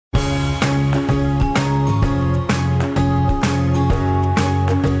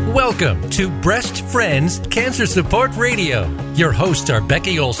Welcome to Breast Friends Cancer Support Radio. Your hosts are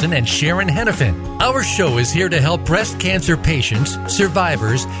Becky Olson and Sharon Hennepin. Our show is here to help breast cancer patients,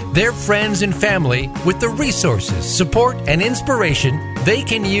 survivors, their friends and family with the resources, support, and inspiration they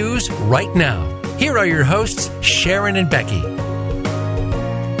can use right now. Here are your hosts, Sharon and Becky.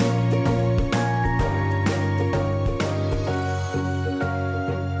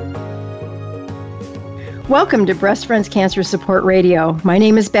 Welcome to Breast Friends Cancer Support Radio. My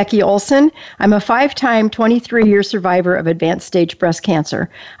name is Becky Olson. I'm a 5-time, 23-year survivor of advanced stage breast cancer.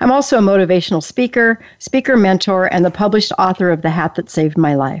 I'm also a motivational speaker, speaker mentor, and the published author of The Hat That Saved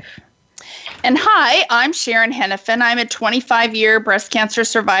My Life. And hi, I'm Sharon Hennepin. I'm a 25-year breast cancer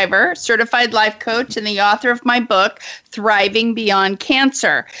survivor, certified life coach, and the author of my book, Thriving Beyond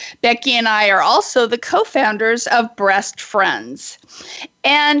Cancer. Becky and I are also the co-founders of Breast Friends.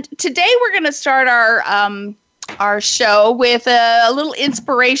 And today we're going to start our show with a little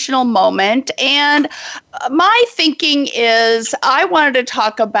inspirational moment. And my thinking is I wanted to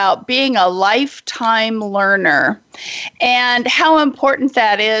talk about being a lifetime learner and how important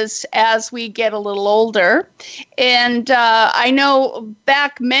that is as we get a little older. And I know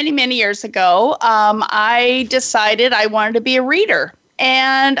back many, many years ago, I decided I wanted to be a reader.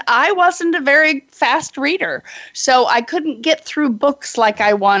 And I wasn't a very fast reader, so I couldn't get through books like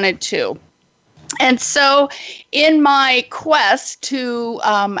I wanted to. And so in my quest to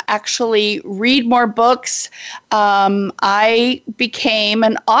actually read more books, I became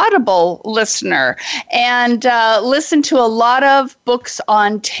an Audible listener and listened to a lot of books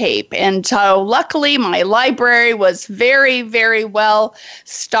on tape. And so luckily my library was very, very well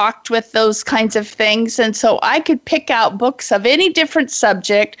stocked with those kinds of things. And so I could pick out books of any different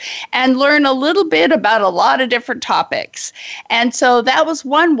subject and learn a little bit about a lot of different topics. And so that was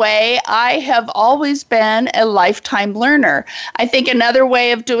one way. I have always been a lifetime learner. I think another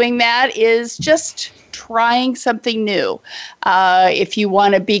way of doing that is just trying something new. If you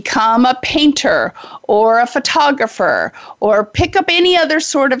want to become a painter or a photographer or pick up any other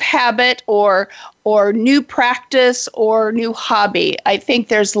sort of habit or new practice or new hobby, I think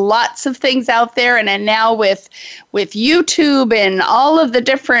there's lots of things out there. And now with YouTube and all of the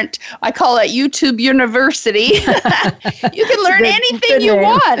different, I call it YouTube University, you can learn anything you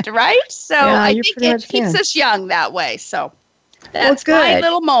want, right? So yeah, I think it keeps us young that way. So that's my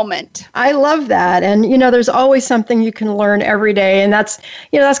little moment. I love that. And, there's always something you can learn every day. And that's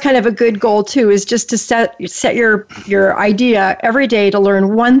kind of a good goal, too, is just to set your idea every day to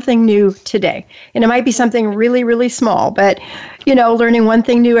learn one thing new today. And it might be something really, really small, but, learning one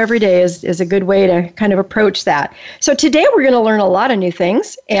thing new every day is a good way to kind of approach that. So today we're going to learn a lot of new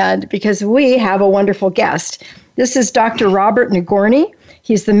things, and because we have a wonderful guest. This is Dr. Robert Nagorny.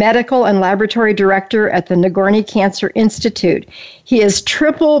 He's the medical and laboratory director at the Nagorny Cancer Institute. He is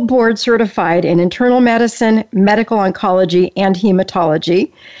triple board certified in internal medicine, medical oncology, and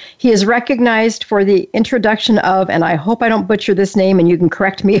hematology. He is recognized for the introduction of, and I hope I don't butcher this name, and you can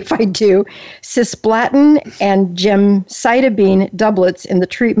correct me if I do, cisplatin and gemcitabine doublets in the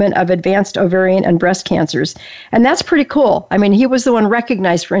treatment of advanced ovarian and breast cancers. And that's pretty cool. I mean, he was the one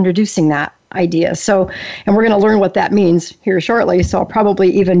recognized for introducing that idea. So, and we're going to learn what that means here shortly, so I'll probably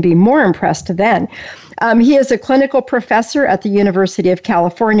even be more impressed then. He is a clinical professor at the University of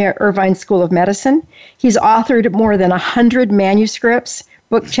California, Irvine School of Medicine. He's authored more than 100 manuscripts,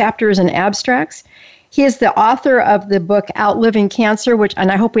 book chapters, and abstracts. He is the author of the book Outliving Cancer,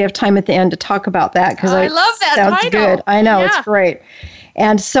 and I hope we have time at the end to talk about that, because I love that sounds title. Good. I know, It's great.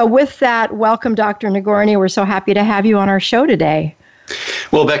 And so with that, welcome, Dr. Nagorny. We're so happy to have you on our show today.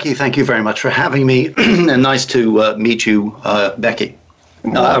 Well, Becky, thank you very much for having me, and nice to meet you, Becky.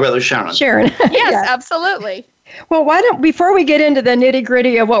 Rather, Sharon. Sharon. Yes, absolutely. Well, before we get into the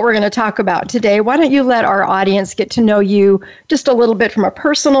nitty-gritty of what we're going to talk about today, why don't you let our audience get to know you just a little bit from a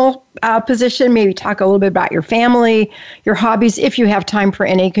personal position, maybe talk a little bit about your family, your hobbies, if you have time for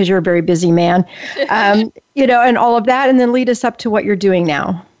any, because you're a very busy man, and all of that, and then lead us up to what you're doing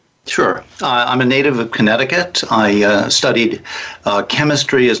now. Sure. I'm a native of Connecticut. I studied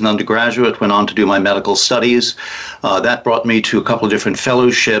chemistry as an undergraduate, went on to do my medical studies. That brought me to a couple of different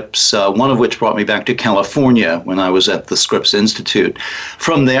fellowships, one of which brought me back to California when I was at the Scripps Institute.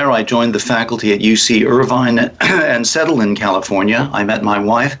 From there, I joined the faculty at UC Irvine and settled in California. I met my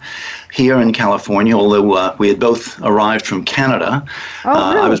wife, here in California, although we had both arrived from Canada.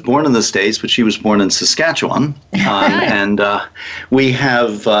 Oh, really? I was born in the States, but she was born in Saskatchewan. And we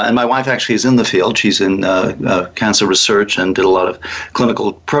have, and my wife actually is in the field. She's in cancer research and did a lot of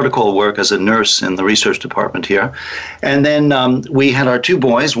clinical protocol work as a nurse in the research department here. And then we had our two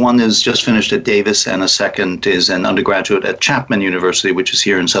boys. One is just finished at Davis, and a second is an undergraduate at Chapman University, which is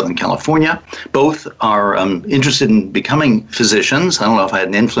here in Southern California. Both are interested in becoming physicians. I don't know if I had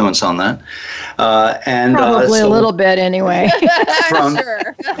an influence on that. Probably a little bit anyway.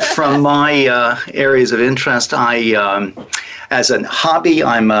 From my areas of interest, as a hobby,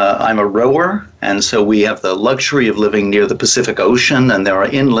 I'm a rower, and so we have the luxury of living near the Pacific Ocean, and there are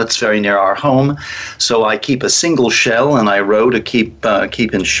inlets very near our home. So I keep a single shell, and I row to keep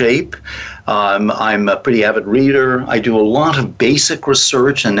in shape. I'm a pretty avid reader. I do a lot of basic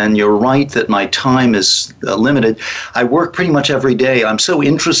research, and then you're right that my time is limited. I work pretty much every day. I'm so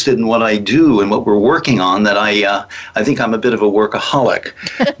interested in what I do and what we're working on that I think I'm a bit of a workaholic.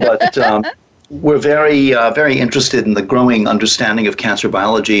 But we're very, very interested in the growing understanding of cancer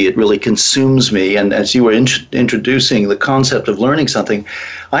biology. It really consumes me. And as you were introducing the concept of learning something,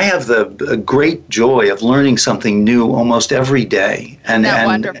 I have the great joy of learning something new almost every day. And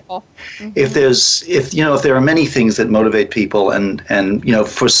wonderful? Mm-hmm. If there are many things that motivate people, and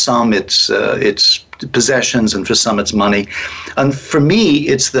for some it's possessions, and for some it's money, and for me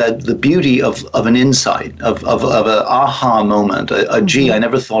it's the beauty of an insight, of an aha moment, gee, I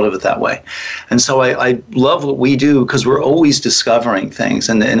never thought of it that way. And so I love what we do because we're always discovering things,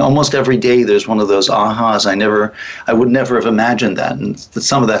 and almost every day there's one of those ahas. I would never have imagined that, and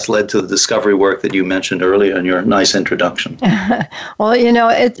some of that's led to the discovery work that you mentioned earlier in your nice introduction. Well,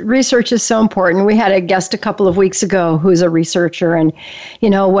 research is so important. We had a guest a couple of weeks ago who's a researcher, and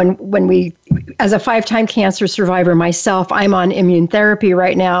when we, as a 5-time cancer survivor myself, I'm on immune therapy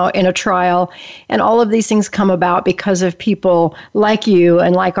right now in a trial, and all of these things come about because of people like you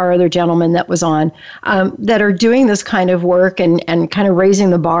and like our other gentleman that was on, that are doing this kind of work and kind of raising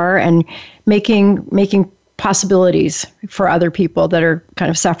the bar and making possibilities for other people that are kind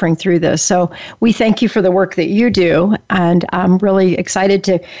of suffering through this. So we thank you for the work that you do, and I'm really excited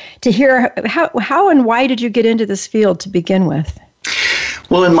to hear how and why did you get into this field to begin with?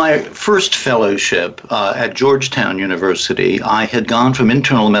 Well, in my first fellowship at Georgetown University, I had gone from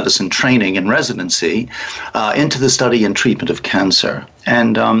internal medicine training and residency into the study and treatment of cancer.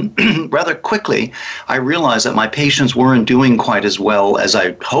 And rather quickly, I realized that my patients weren't doing quite as well as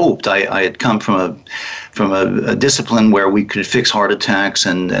I hoped. I had come from a discipline where we could fix heart attacks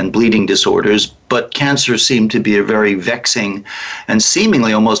and bleeding disorders, but cancer seemed to be a very vexing and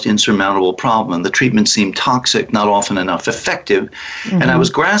seemingly almost insurmountable problem. And the treatment seemed toxic, not often enough effective. Mm-hmm. And I was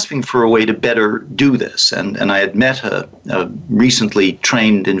grasping for a way to better do this. And I had met a recently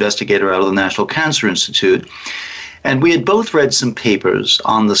trained investigator out of the National Cancer Institute. And we had both read some papers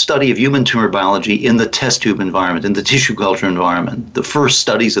on the study of human tumor biology in the test tube environment, in the tissue culture environment. The first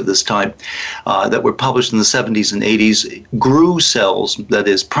studies of this type that were published in the 70s and 80s grew cells, that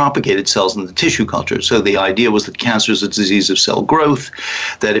is, propagated cells in the tissue culture. So the idea was that cancer is a disease of cell growth,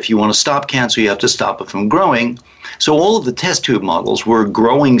 that if you want to stop cancer, you have to stop it from growing. So all of the test tube models were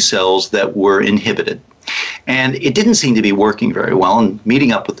growing cells that were inhibited. And it didn't seem to be working very well. And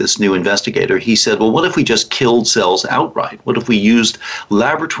meeting up with this new investigator, he said, well, what if we just killed cells outright? What if we used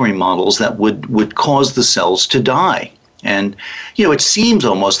laboratory models that would cause the cells to die? And, it seems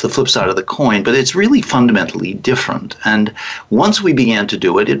almost the flip side of the coin, but it's really fundamentally different. And once we began to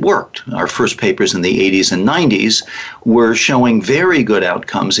do it, it worked. Our first papers in the 80s and 90s were showing very good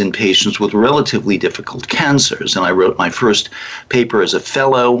outcomes in patients with relatively difficult cancers. And I wrote my first paper as a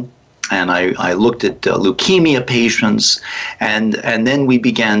fellow, and I looked at leukemia patients, and then we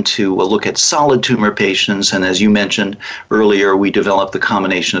began to look at solid tumor patients. And as you mentioned earlier, we developed the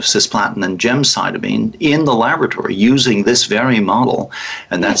combination of cisplatin and gemcitabine in the laboratory using this very model.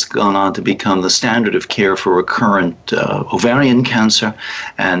 And that's gone on to become the standard of care for recurrent ovarian cancer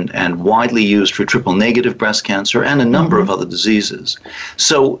and widely used for triple-negative breast cancer and a number of other diseases.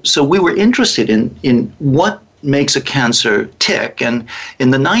 So we were interested in what makes a cancer tick. And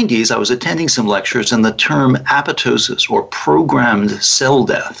in the 90s, I was attending some lectures, and the term apoptosis, or programmed cell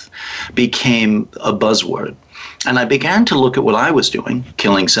death, became a buzzword. And I began to look at what I was doing,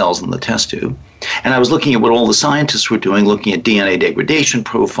 killing cells in the test tube. And I was looking at what all the scientists were doing, looking at DNA degradation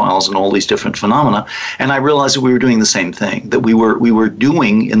profiles and all these different phenomena. And I realized that we were doing the same thing, that we were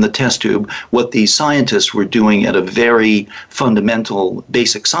doing in the test tube what these scientists were doing at a very fundamental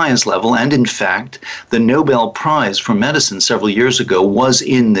basic science level. And in fact, the Nobel Prize for Medicine several years ago was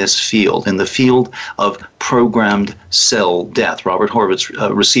in this field, in the field of programmed cell death. Robert Horvitz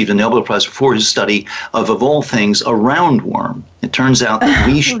received a Nobel Prize for his study of all things, a roundworm. It turns out that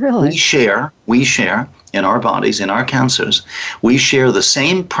we share in our bodies, in our cancers, we share the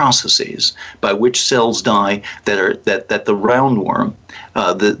same processes by which cells die that the roundworm,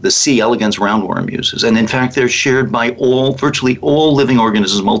 the C. elegans roundworm uses. And in fact, they're shared by virtually all living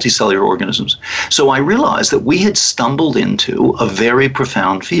organisms, multicellular organisms. So I realized that we had stumbled into a very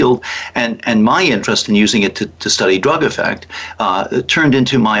profound field, and my interest in using it to study drug effect turned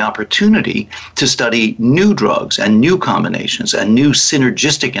into my opportunity to study new drugs and new combinations and new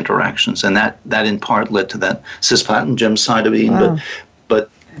synergistic interactions. And that in part led to that cisplatin gemcitabine. Wow. But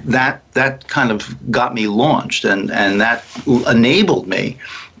that kind of got me launched, and that enabled me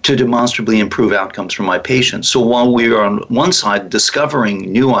to demonstrably improve outcomes for my patients. So while we are on one side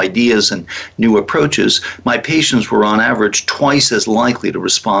discovering new ideas and new approaches, my patients were on average twice as likely to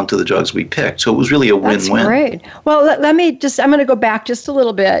respond to the drugs we picked. So it was really a win-win. That's great. Well, I'm going to go back just a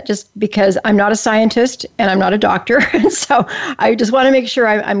little bit, just because I'm not a scientist and I'm not a doctor. So I just want to make sure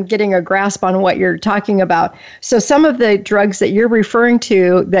I'm getting a grasp on what you're talking about. So some of the drugs that you're referring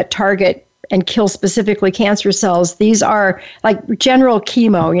to that target and kill specifically cancer cells, these are like general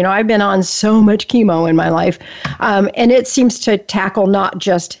chemo. You know, I've been on so much chemo in my life, and it seems to tackle not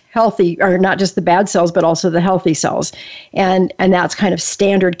just healthy, or not just the bad cells, but also the healthy cells, and that's kind of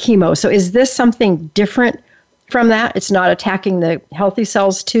standard chemo. So is this something different from that? It's not attacking the healthy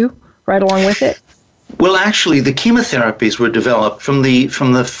cells too, right along with it? Well, actually, the chemotherapies were developed from the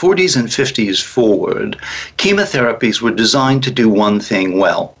 40s and 50s forward. Chemotherapies were designed to do one thing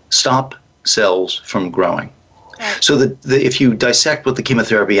well: stop cells from growing. Right. So if you dissect what the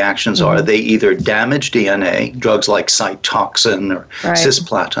chemotherapy actions are, they either damage DNA, drugs like Cytoxan or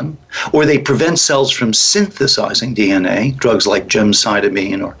cisplatin, or they prevent cells from synthesizing DNA, drugs like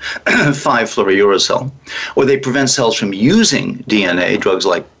gemcitabine or 5-fluorouracil, or they prevent cells from using DNA, drugs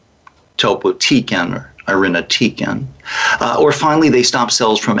like topotecan or irinotecan, or finally they stop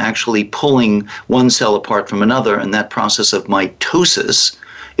cells from actually pulling one cell apart from another, and that process of mitosis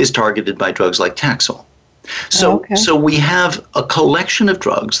is targeted by drugs like Taxol. So we have a collection of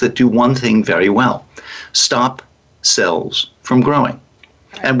drugs that do one thing very well: stop cells from growing.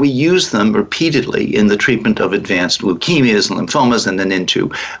 And we use them repeatedly in the treatment of advanced leukemias and lymphomas, and then into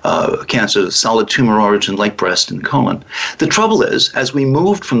cancer of solid tumor origin like breast and colon. The trouble is, as we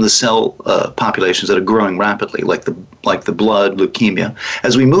moved from the cell populations that are growing rapidly, like the blood leukemia,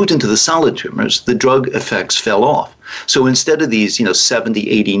 as we moved into the solid tumors, the drug effects fell off. So instead of these 70,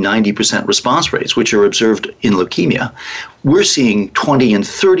 80, 90% response rates, which are observed in leukemia, we're seeing 20 and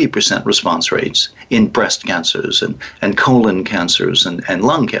 30% response rates in breast cancers and colon cancers and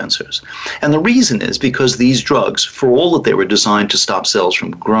lung cancers. And the reason is because these drugs, for all that they were designed to stop cells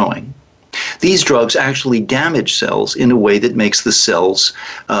from growing, these drugs actually damage cells in a way that makes the cells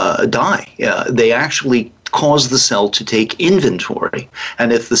die. They actually cause the cell to take inventory.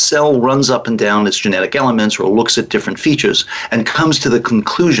 And if the cell runs up and down its genetic elements or looks at different features and comes to the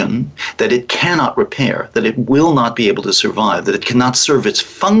conclusion that it cannot repair, that it will not be able to survive, that it cannot serve its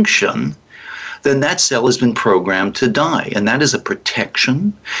function, then that cell has been programmed to die. And that is a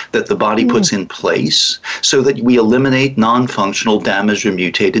protection that the body puts in place so that we eliminate non-functional, damaged, or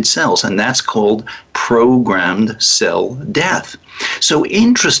mutated cells. And that's called programmed cell death. So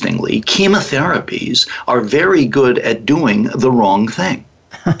interestingly, chemotherapies are very good at doing the wrong thing.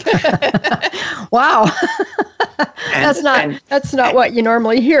 Wow. That's not what you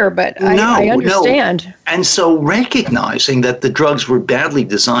normally hear, but I understand. No. And so recognizing that the drugs were badly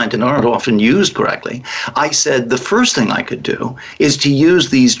designed and aren't often used correctly, I said the first thing I could do is to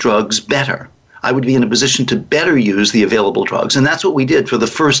use these drugs better. I would be in a position to better use the available drugs. And that's what we did for the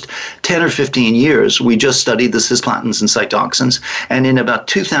first 10 or 15 years. We just studied the cisplatins and Cytoxans. And in about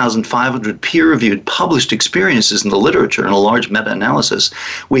 2,500 peer-reviewed published experiences in the literature in a large meta-analysis,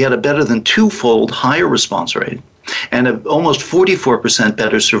 we had a better than twofold higher response rate and almost 44%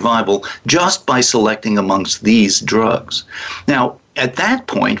 better survival just by selecting amongst these drugs. Now, at that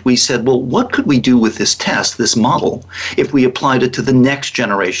point, we said, well, what could we do with this test, this model, if we applied it to the next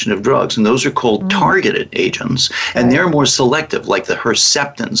generation of drugs? And those are called targeted agents, and they're more selective, like the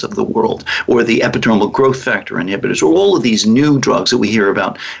Herceptins of the world, or the epidermal growth factor inhibitors, or all of these new drugs that we hear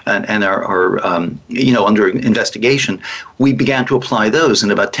about and are under investigation. We began to apply those,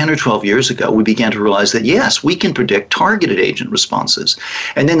 and about 10 or 12 years ago, we began to realize that, yes, we can predict targeted agent responses.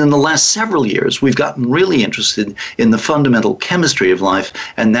 And then in the last several years, we've gotten really interested in the fundamental chemistry of life,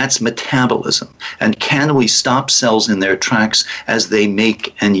 and that's metabolism. And can we stop cells in their tracks as they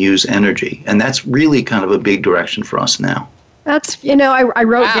make and use energy? And that's really kind of a big direction for us now. That's, I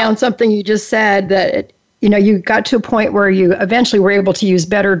wrote down something you just said, that you got to a point where you eventually were able to use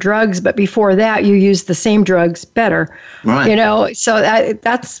better drugs, but before that you used the same drugs better. Right. So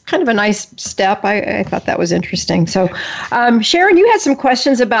that's kind of a nice step. I thought that was interesting. So, Sharon, you had some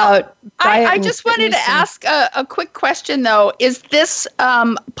questions about diet. I just wanted to ask a quick question, though. Is this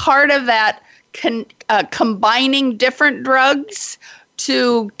part of that combining different drugs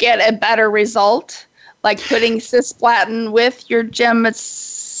to get a better result? Like putting cisplatin with your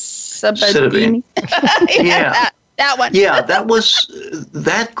gemcitabine. Yeah, that one. Yeah,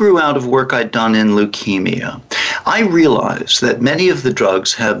 that grew out of work I'd done in leukemia. I realized that many of the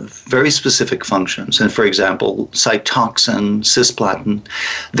drugs have very specific functions, and for example, Cytoxan, cisplatin,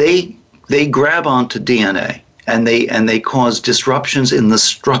 they grab onto DNA. And they cause disruptions in the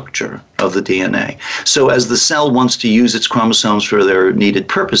structure of the DNA. So as the cell wants to use its chromosomes for their needed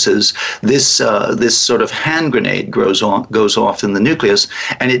purposes, this sort of hand grenade goes off in the nucleus,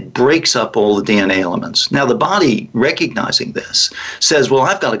 and it breaks up all the DNA elements. Now the body, recognizing this, says, well,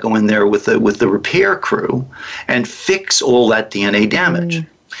 I've got to go in there with the repair crew and fix all that DNA damage.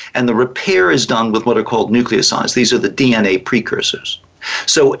 And the repair is done with what are called nucleosides. These are the DNA precursors.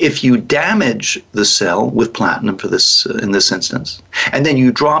 So if you damage the cell with platinum in this instance, and then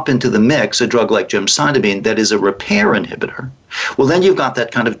you drop into the mix a drug like gemcitabine that is a repair inhibitor, well, then you've got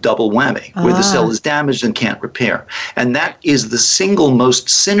that kind of double whammy where the cell is damaged and can't repair. And that is the single most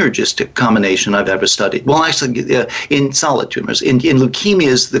synergistic combination I've ever studied. Well, actually, in solid tumors. In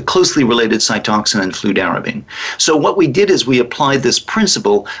leukemias, the closely related Cytoxan and fludarabine. So what we did is we applied this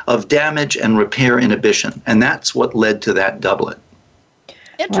principle of damage and repair inhibition, and that's what led to that doublet.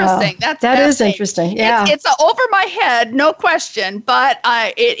 Interesting. Wow. That is interesting. Yeah. It's over my head, no question, but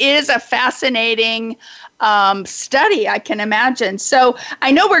it is a fascinating study, I can imagine. So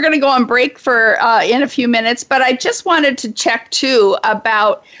I know we're going to go on break for in a few minutes, but I just wanted to check too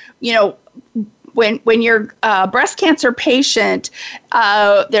about, when you're a breast cancer patient,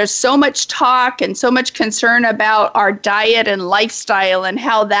 there's so much talk and so much concern about our diet and lifestyle and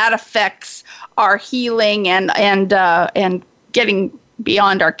how that affects our healing and getting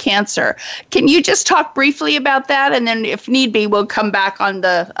beyond our cancer. Can you just talk briefly about that? And then if need be, we'll come back on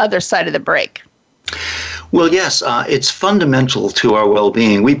the other side of the break. Well, yes, it's fundamental to our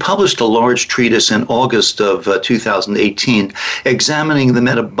well-being. We published a large treatise in August of 2018 examining the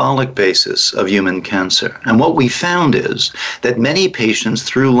metabolic basis of human cancer. And what we found is that many patients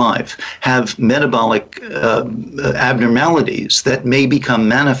through life have metabolic abnormalities that may become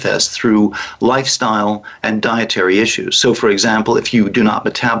manifest through lifestyle and dietary issues. So, for example, if you do not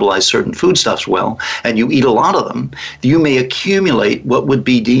metabolize certain foodstuffs well and you eat a lot of them, you may accumulate what would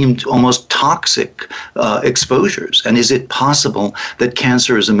be deemed almost toxic exposures. And is it possible that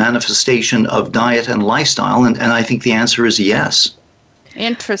cancer is a manifestation of diet and lifestyle? And I think the answer is yes.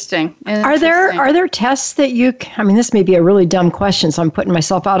 Interesting. Are there tests that this may be a really dumb question, so I'm putting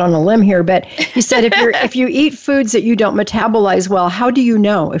myself out on a limb here, but you said if you eat foods that you don't metabolize well, how do you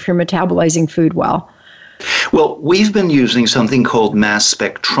know if you're metabolizing food well? Well, we've been using something called mass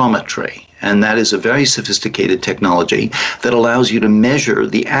spectrometry, and that is a very sophisticated technology that allows you to measure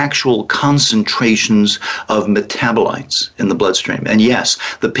the actual concentrations of metabolites in the bloodstream. And yes,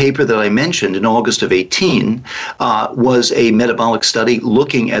 the paper that I mentioned in August of 18 was a metabolic study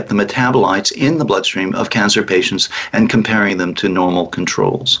looking at the metabolites in the bloodstream of cancer patients and comparing them to normal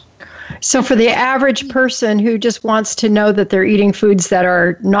controls. So for the average person who just wants to know that they're eating foods that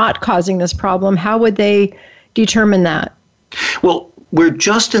are not causing this problem, how would they determine that? Well, we're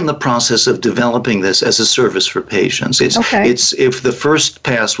just in the process of developing this as a service for patients. It's if the first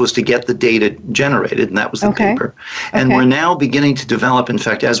pass was to get the data generated, and that was the paper. And we're now beginning to develop, in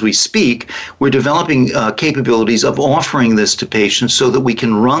fact, as we speak, we're developing capabilities of offering this to patients so that we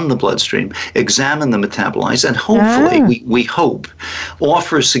can run the bloodstream, examine the metabolites, and hopefully, we hope,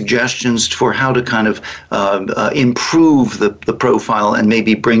 offer suggestions for how to kind of improve the profile and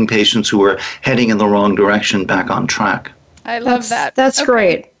maybe bring patients who are heading in the wrong direction back on track. I love that. That's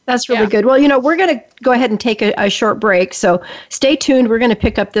great. That's really good. Well, we're going to go ahead and take a short break. So stay tuned. We're going to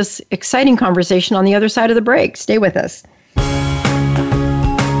pick up this exciting conversation on the other side of the break. Stay with us.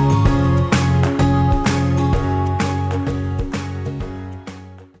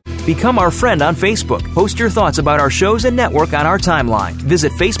 Become our friend on Facebook. Post your thoughts about our shows and network on our timeline.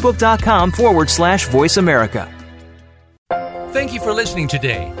 Visit Facebook.com/Voice America. Thank you for listening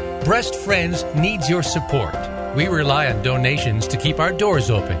today. Breast Friends needs your support. We rely on donations to keep our doors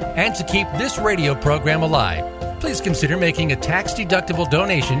open and to keep this radio program alive. Please consider making a tax-deductible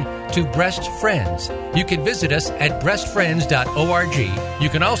donation to Breast Friends. You can visit us at breastfriends.org. You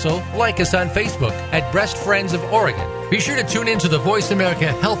can also like us on Facebook at Breast Friends of Oregon. Be sure to tune in to the Voice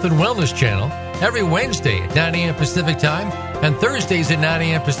America Health and Wellness channel every Wednesday at 9 a.m. Pacific Time and Thursdays at 9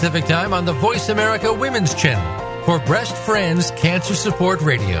 a.m. Pacific Time on the Voice America Women's Channel for Breast Friends Cancer Support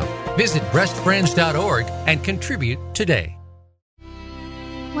Radio. Visit breastfriends.org and contribute today.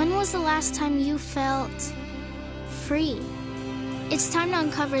 When was the last time you felt free? It's time to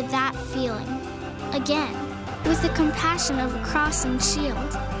uncover that feeling again with the compassion of a cross and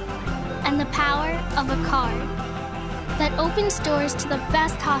shield and the power of a card that opens doors to the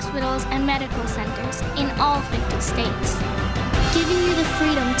best hospitals and medical centers in all 50 states, giving you the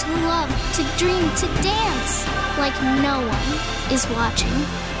freedom to love, to dream, to dance like no one is watching.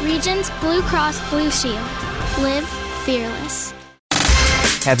 Regents Blue Cross Blue Shield. Live fearless.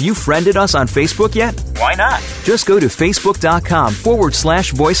 Have you friended us on Facebook yet? Why not? Just go to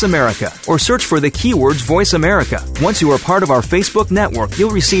facebook.com/Voice America or search for the keywords Voice America. Once you are part of our Facebook network,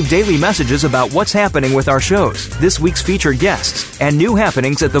 you'll receive daily messages about what's happening with our shows, this week's featured guests, and new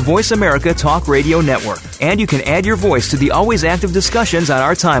happenings at the Voice America Talk Radio Network. And you can add your voice to the always active discussions on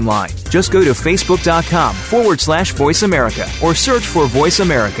our timeline. Just go to facebook.com/Voice America or search for Voice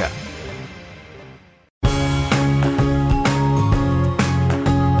America.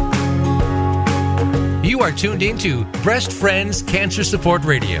 You are tuned into Breast Friends Cancer Support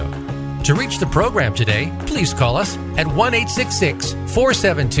Radio. To reach the program today, please call us at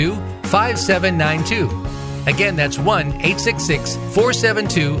 1-866-472-5792. Again, that's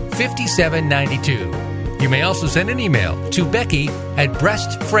 1-866-472-5792. You may also send an email to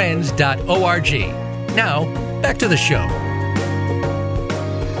becky@breastfriends.org. Now, back to the show.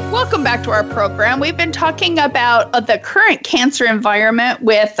 Welcome back to our program. We've been talking about the current cancer environment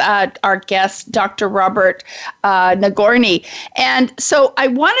with our guest, Dr. Robert Nagorny. And so I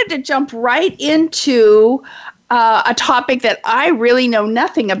wanted to jump right into a topic that I really know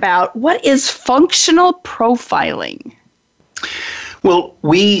nothing about. What is functional profiling? Well,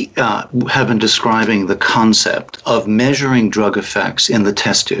 we have been describing the concept of measuring drug effects in the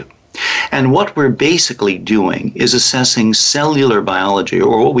test tube. And what we're basically doing is assessing cellular biology,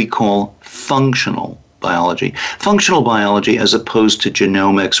 or what we call functional biology. Functional biology, as opposed to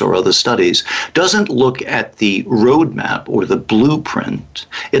genomics or other studies, doesn't look at the roadmap or the blueprint.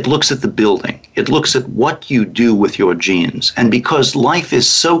 It looks at the building. It looks at what you do with your genes. And because life is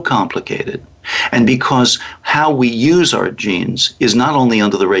so complicated, and because how we use our genes is not only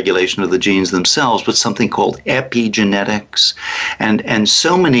under the regulation of the genes themselves, but something called epigenetics and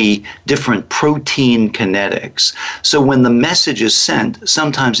so many different protein kinetics. So when the message is sent,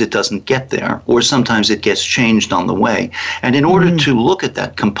 sometimes it doesn't get there, or sometimes it gets changed on the way. And in order to look at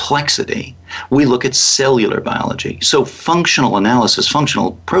that complexity, we look at cellular biology. So functional analysis,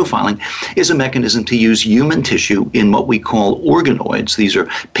 functional profiling, is a mechanism to use human tissue in what we call organoids. These are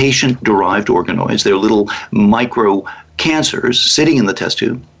patient-derived organoids. They're little micro cancers sitting in the test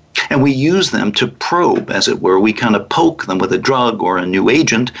tube. And we use them to probe, as it were. We kind of poke them with a drug or a new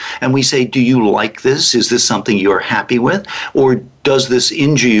agent, and we say, do you like this? Is this something you're happy with? Or does this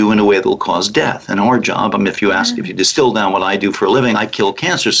injure you in a way that will cause death? And our job, if you distill down what I do for a living, I kill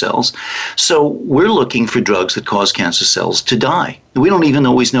cancer cells. So we're looking for drugs that cause cancer cells to die. We don't even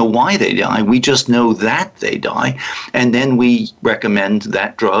always know why they die. We just know that they die. And then we recommend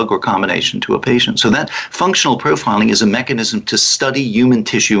that drug or combination to a patient. So that functional profiling is a mechanism to study human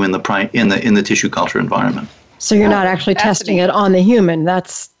tissue in the tissue culture environment. So you're not actually testing it on the human.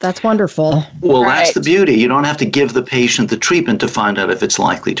 That's wonderful. Well, right. That's the beauty. You don't have to give the patient the treatment to find out if it's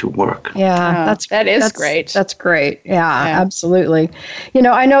likely to work. Yeah, that's great. That's great. Yeah, absolutely.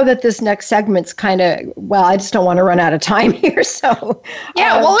 I know that this next segment's kind of, I just don't want to run out of time here. So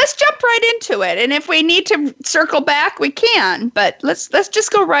let's jump right into it. And if we need to circle back, we can. But let's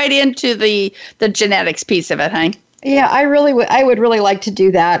just go right into the genetics piece of it, huh? Yeah, I would really like to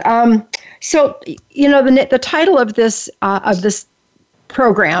do that. So, the title of this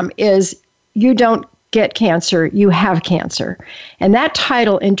program is "You Don't Get Cancer, You Have Cancer," and that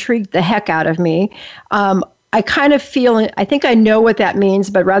title intrigued the heck out of me. I kind of feel, I think I know what that means,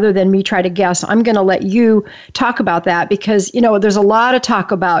 but rather than me try to guess, I'm going to let you talk about that because, there's a lot of talk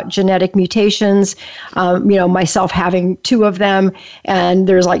about genetic mutations, myself having 2 of them, and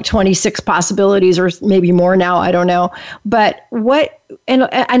there's like 26 possibilities or maybe more now, I don't know. But and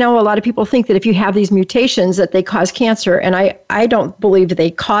I know a lot of people think that if you have these mutations that they cause cancer, and I don't believe that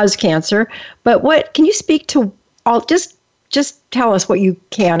they cause cancer, but can you speak to just tell us what you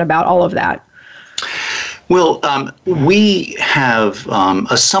can about all of that? Well, we have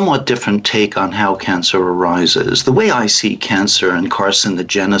a somewhat different take on how cancer arises. The way I see cancer and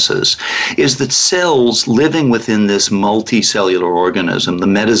carcinogenesis is that cells living within this multicellular organism, the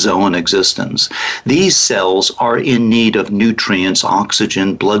metazoan existence, these cells are in need of nutrients,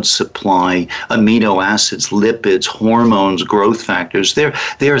 oxygen, blood supply, amino acids, lipids, hormones, growth factors.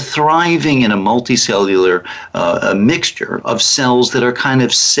 They're thriving in a multicellular mixture of cells that are kind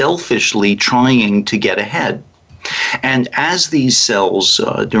of selfishly trying to get ahead. And as these cells,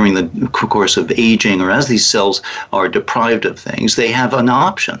 during the course of aging, or as these cells are deprived of things, they have an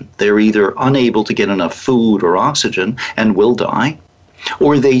option. They're either unable to get enough food or oxygen and will die,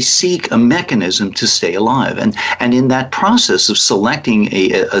 or they seek a mechanism to stay alive. And in that process of selecting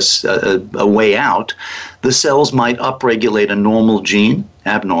a way out, the cells might upregulate a normal gene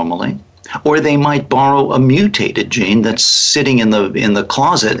abnormally, or they might borrow a mutated gene that's sitting in the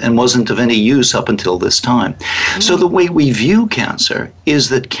closet and wasn't of any use up until this time. So the way we view cancer is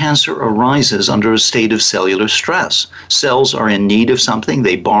that cancer arises under a state of cellular stress. Cells are in need of something,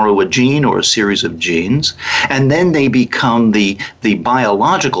 they borrow a gene or a series of genes, and then they become the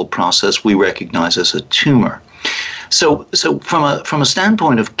biological process we recognize as a tumor. So from a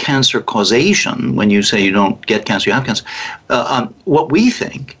standpoint of cancer causation, when you say you don't get cancer, you have cancer, what we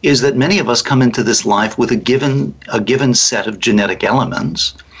think is that many of us come into this life with a given set of genetic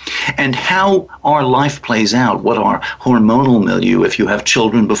elements. And how our life plays out, what our hormonal milieu, if you have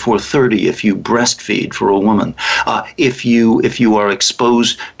children before 30, if you breastfeed for a woman, if you are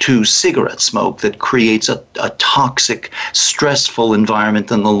exposed to cigarette smoke that creates a toxic, stressful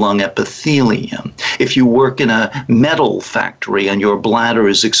environment in the lung epithelium, if you work in a metal factory and your bladder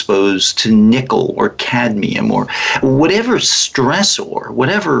is exposed to nickel or cadmium, or whatever stressor,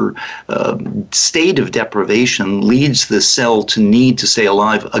 whatever state of deprivation leads the cell to need to stay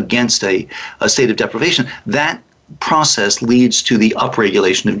alive against a state of deprivation, that process leads to the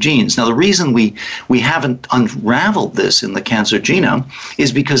upregulation of genes. Now, the reason we haven't unraveled this in the cancer genome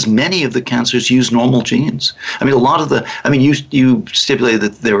is because many of the cancers use normal genes. I mean, you stipulated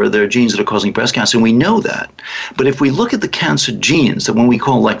that there are genes that are causing breast cancer, and we know that. But if we look at the cancer genes, that when we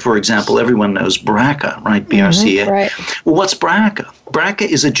call, like, for example, everyone knows BRCA, right? BRCA. Right. Well, what's BRCA? BRCA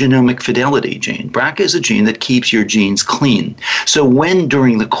is a genomic fidelity gene. BRCA is a gene that keeps your genes clean. So when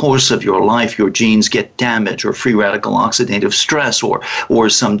during the course of your life your genes get damaged or free radical oxidative stress or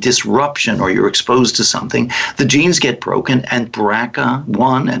some disruption, or you're exposed to something, the genes get broken, and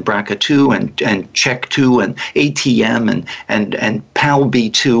BRCA1 and BRCA2 and CHEK2 and ATM and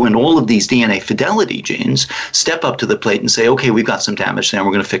PALB2 and all of these DNA fidelity genes step up to the plate and say, okay, we've got some damage there and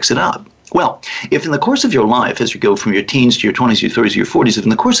we're going to fix it up. Well, if in the course of your life, as you go from your teens to your 20s, your 30s, your 40s, if in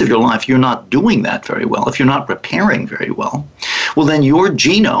the course of your life you're not doing that very well, if you're not repairing very well, well, then your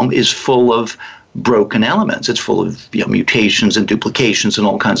genome is full of broken elements. It's full of mutations and duplications and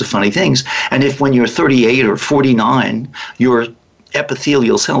all kinds of funny things. And if when you're 38 or 49, your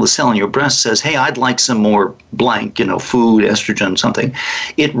epithelial cell, the cell in your breast, says, hey, I'd like some more blank, food, estrogen, something,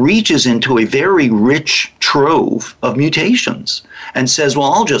 it reaches into a very rich trove of mutations and says,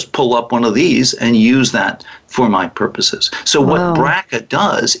 well, I'll just pull up one of these and use that for my purposes. So what BRCA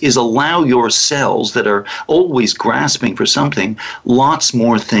does is allow your cells that are always grasping for something, lots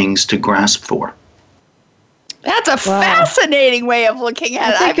more things to grasp for. That's a fascinating way of looking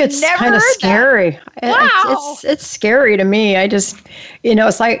at it. I think it's kind of scary. Wow. It's scary to me. I just,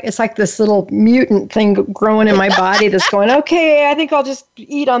 it's like this little mutant thing growing in my body that's going, okay, I think I'll just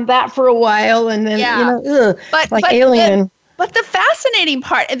eat on that for a while, and then, like alien. But the fascinating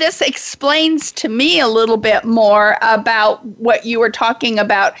part, this explains to me a little bit more about what you were talking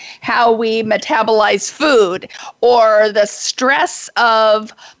about, how we metabolize food, or the stress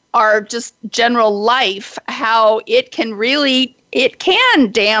of our just general life, how it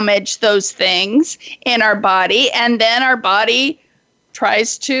can damage those things in our body, and then our body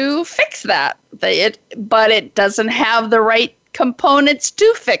tries to fix that. But it doesn't have the right components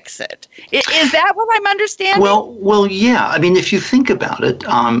to fix it. Is that what I'm understanding? Well, yeah. I mean, if you think about it,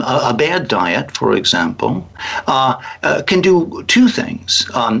 a bad diet, for example, can do two things.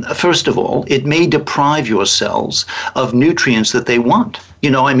 First of all, it may deprive your cells of nutrients that they want.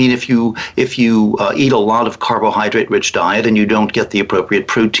 If you eat a lot of carbohydrate-rich diet and you don't get the appropriate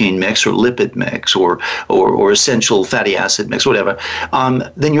protein mix or lipid mix or essential fatty acid mix, whatever,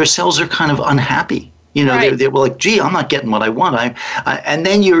 then your cells are kind of unhappy. Right. They're like, gee, I'm not getting what I want. And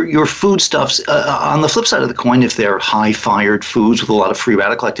then your foodstuffs, on the flip side of the coin, if they're high-fired foods with a lot of free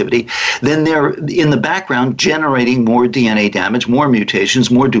radical activity, then they're in the background generating more DNA damage, more mutations,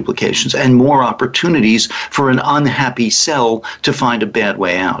 more duplications, and more opportunities for an unhappy cell to find a bad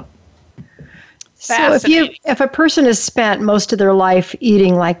way out. So if a person has spent most of their life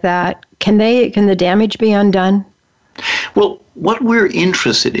eating like that, can the damage be undone? Well, what we're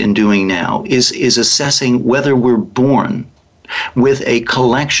interested in doing now is assessing whether we're born with a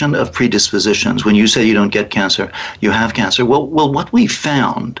collection of predispositions. When you say you don't get cancer, you have cancer. Well, what we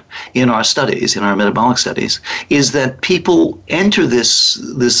found in our studies, in our metabolic studies, is that people enter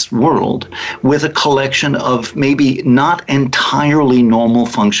this world with a collection of maybe not entirely normal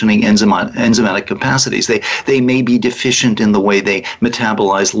functioning enzymatic capacities. They may be deficient in the way they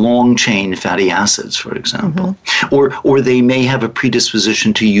metabolize long chain fatty acids, for example, or they may have a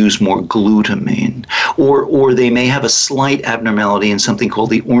predisposition to use more glutamine, or they may have a slight abnormality in something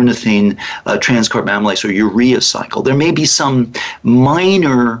called the ornithine transcarbamylase or urea cycle. There may be some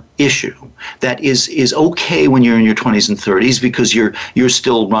minor issue that is okay when you're in your 20s and 30s because you're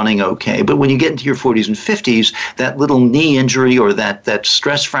still running okay. But when you get into your 40s and 50s, that little knee injury or that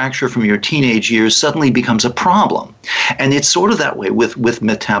stress fracture from your teenage years suddenly becomes a problem. And it's sort of that way with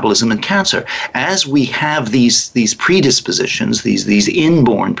metabolism and cancer. As we have these predispositions, these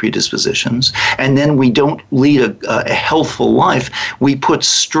inborn predispositions, and then we don't lead a healthful life, we put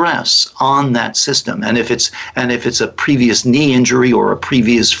stress on that system. And if it's a previous knee injury or a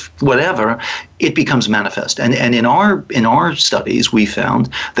previous whatever, it becomes manifest. And in our studies, we found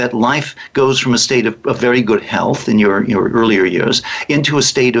that life goes from a state of very good health in your earlier years into a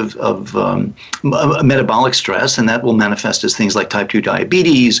state of metabolic stress, and that will manifest as things like type 2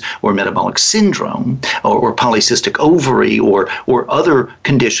 diabetes or metabolic syndrome or polycystic ovary or other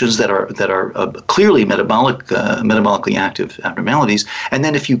conditions that are clearly metabolically active abnormalities. And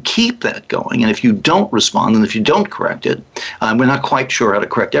then if you keep that going, and if you don't respond, and if you don't correct it, we're not quite sure how to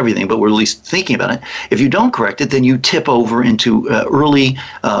correct everything, but we're at least thinking about it. If you don't correct it, then you tip over into early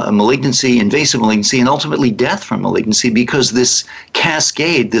malignancy, invasive malignancy, and ultimately death from malignancy, because this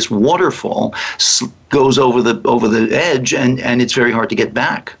cascade, this waterfall, goes over the edge, and it's very hard to get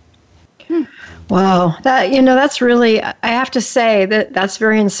back. Wow, that's really, I have to say that's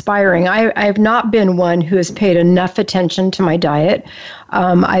very inspiring. I have not been one who has paid enough attention to my diet.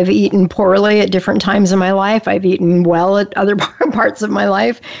 I've eaten poorly at different times in my life. I've eaten well at other parts of my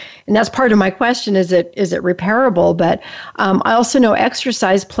life. And that's part of my question, is it repairable? But I also know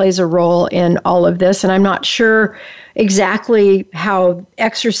exercise plays a role in all of this, and I'm not sure exactly how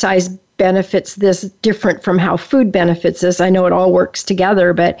exercise benefits this different from how food benefits this. I know it all works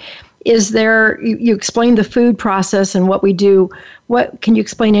together, but is there, you explained the food process and what we do. Can you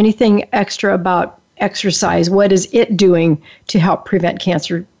explain anything extra about exercise? What is it doing to help prevent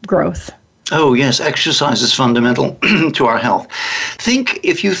cancer growth? Oh, yes. Exercise is fundamental to our health.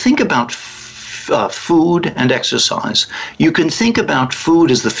 If you think about food and exercise, you can think about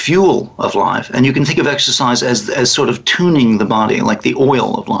food as the fuel of life, and you can think of exercise as sort of tuning the body, like the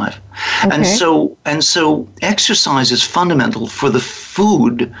oil of life. Okay. And so exercise is fundamental for the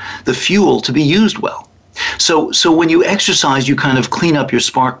fuel to be used well. So when you exercise, you kind of clean up your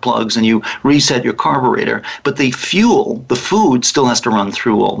spark plugs and you reset your carburetor, but the food still has to run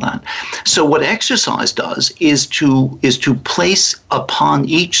through all that. So what exercise does is to place upon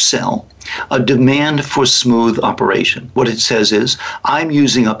each cell a demand for smooth operation. What it says is, I'm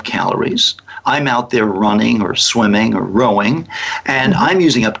using up calories. I'm out there running or swimming or rowing, and I'm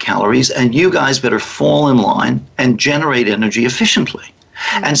using up calories, and you guys better fall in line and generate energy efficiently.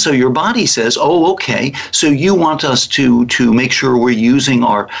 And so your body says, oh, okay, so you want us to make sure we're using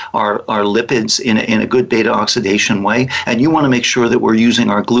our lipids in a good beta oxidation way, and you want to make sure that we're using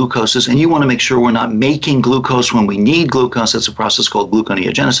our glucoses, and you want to make sure we're not making glucose when we need glucose. It's a process called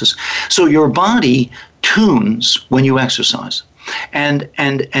gluconeogenesis. So your body tunes when you exercise. And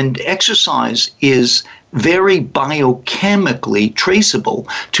exercise is very biochemically traceable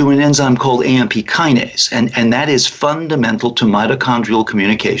to an enzyme called AMP kinase, and that is fundamental to mitochondrial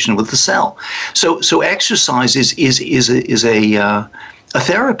communication with the cell. So exercise is a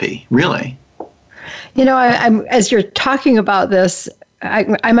therapy, really. I'm as you're talking about this,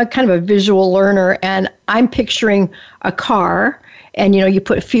 I'm a kind of a visual learner, and I'm picturing a car. And, you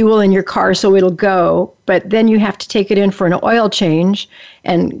put fuel in your car so it'll go, but then you have to take it in for an oil change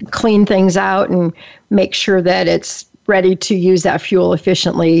and clean things out and make sure that it's ready to use that fuel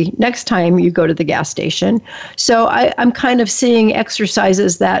efficiently next time you go to the gas station. So I'm kind of seeing exercise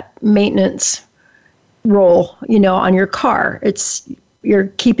as that maintenance role, on your car. You're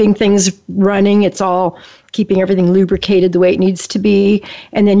keeping things running. It's all keeping everything lubricated the way it needs to be,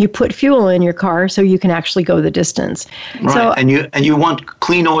 and then you put fuel in your car so you can actually go the distance. Right, so, and you want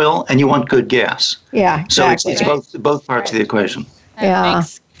clean oil and you want good gas. Yeah, exactly. So it's both parts of the equation. That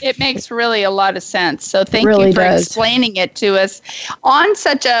makes It makes really a lot of sense. So thank really you for does. explaining it to us on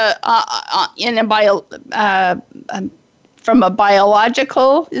such a from a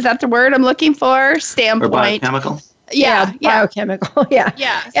biological, is that the word I'm looking for, standpoint? Or biochemical? Yeah. Biochemical. Yeah.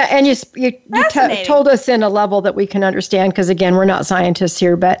 And you told us in a level that we can understand, because again, we're not scientists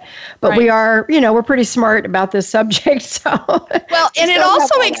here, but Right. we are, we're pretty smart about this subject. So Well, and it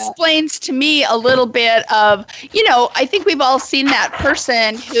also explains to me a little bit of, I think we've all seen that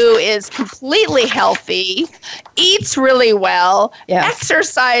person who is completely healthy, eats really well,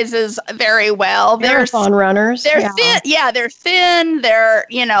 exercises very well. Marathon runners. They're thin. Yeah, they're thin.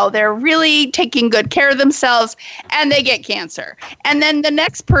 They're really taking good care of themselves, and they get cancer. And then the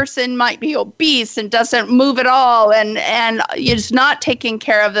next person might be obese and doesn't move at all, and is not taking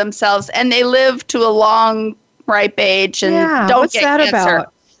care of themselves, and they live to a long, ripe age and don't get cancer. What's that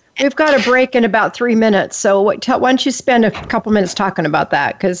about? We've got a break in about 3 minutes, so why don't you spend a couple minutes talking about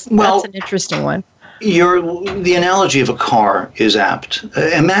that, because that's an interesting one. The analogy of a car is apt.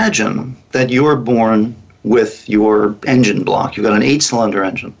 Imagine that you're born with your engine block. You've got an 8-cylinder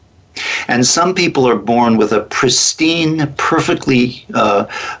engine. And some people are born with a pristine, perfectly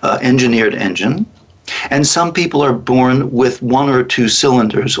engineered engine. And some people are born with 1 or 2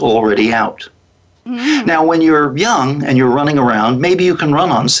 cylinders already out. Mm-hmm. Now, when you're young and you're running around, maybe you can run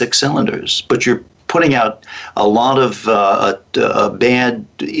on 6 cylinders, but you're putting out a lot of bad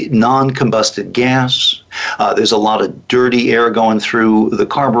non-combusted gas. There's a lot of dirty air going through the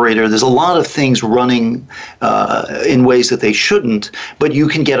carburetor. There's a lot of things running in ways that they shouldn't, but you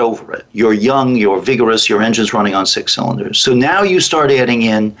can get over it. You're young, you're vigorous, your engine's running on 6 cylinders. So now you start adding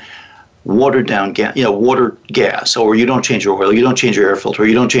in watered down gas, water gas, or you don't change your oil, you don't change your air filter,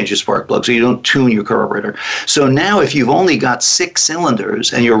 you don't change your spark plugs, or you don't tune your carburetor. So now if you've only got 6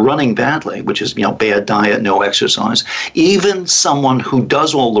 cylinders and you're running badly, which is, bad diet, no exercise, even someone who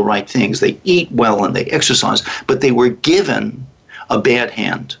does all the right things, they eat well and they exercise, but they were given a bad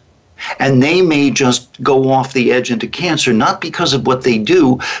hand. And they may just go off the edge into cancer, not because of what they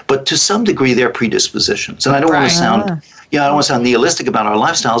do, but to some degree their predispositions. And I don't want to sound, I don't want to sound nihilistic about our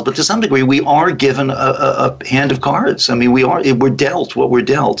lifestyles, but to some degree we are given a hand of cards. I mean, we're dealt what we're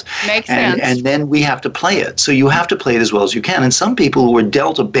dealt. Makes sense. And then we have to play it. So you have to play it as well as you can. And some people who are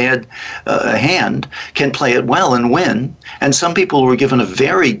dealt a bad hand can play it well and win. And some people who are given a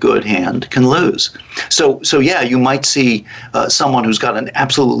very good hand can lose. So you might see someone who's got an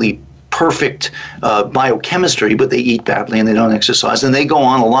absolutely perfect biochemistry, but they eat badly and they don't exercise, and they go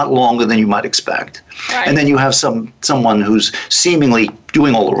on a lot longer than you might expect. Right. And then you have someone who's seemingly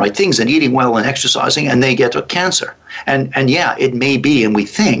doing all the right things and eating well and exercising, and they get a cancer. And it may be, and we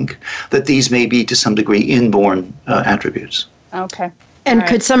think that these may be to some degree inborn attributes. Okay. And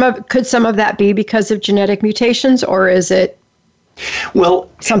could some of that be because of genetic mutations, or is it? Well,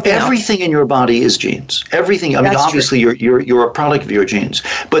 everything else? In your body is genes. Everything. I mean, obviously, you're a product of your genes,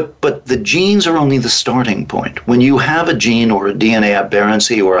 but the genes are only the starting point. When you have a gene or a DNA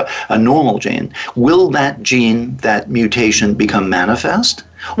aberrancy or a normal gene, will that gene, that mutation, become manifest,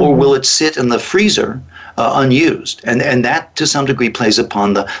 or will it sit in the freezer unused? And that, to some degree, plays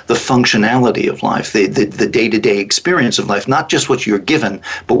upon the functionality of life, the day-to-day experience of life, not just what you're given,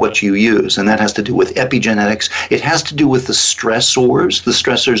 but what you use. And that has to do with epigenetics. It has to do with the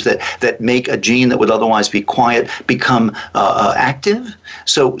stressors that make a gene that would otherwise be quiet become active.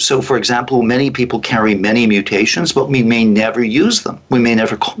 So, for example, many people carry many mutations, but we may never use them. We may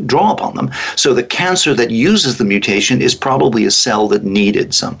never draw upon them. So the cancer that uses the mutation is probably a cell that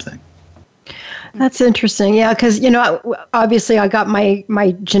needed something. That's interesting. Yeah, because, obviously I got my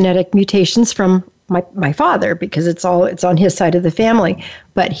genetic mutations from my father, because it's on his side of the family,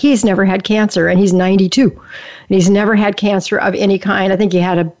 but he's never had cancer, and he's 92, and he's never had cancer of any kind. I think he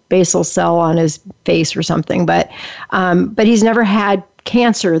had a basal cell on his face or something, but he's never had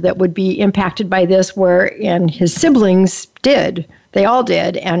cancer that would be impacted by this, and his siblings did. They all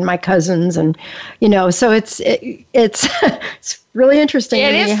did, and my cousins, and so it's it's really interesting.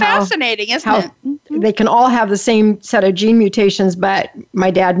 It is fascinating, isn't it? They can all have the same set of gene mutations, but my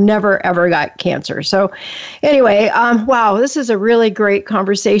dad never ever got cancer. So, anyway, wow, this is a really great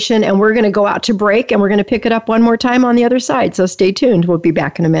conversation, and we're going to go out to break, and we're going to pick it up one more time on the other side. So stay tuned. We'll be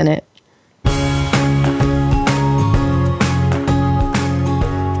back in a minute.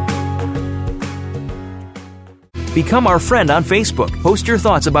 Become our friend on Facebook. Post your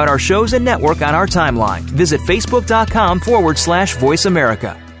thoughts about our shows and network on our timeline. Visit facebook.com/Voice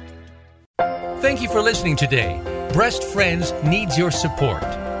America. Thank you for listening today. Breast Friends needs your support.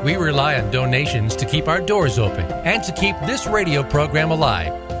 We rely on donations to keep our doors open and to keep this radio program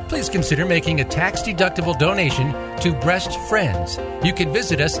alive. please consider making a tax-deductible donation to Breast Friends. You can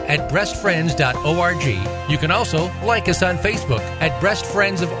visit us at breastfriends.org. You can also like us on Facebook at Breast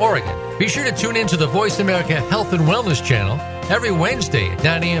Friends of Oregon. Be sure to tune in to the Voice America Health and Wellness channel every Wednesday at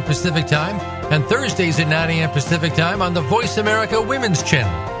 9 a.m. Pacific Time and Thursdays at 9 a.m. Pacific Time on the Voice America Women's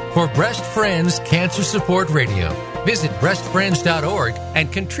channel for Breast Friends Cancer Support Radio. Visit breastfriends.org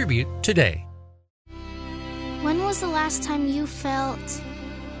and contribute today. When was the last time you felt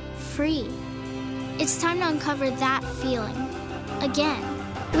free? It's time to uncover that feeling again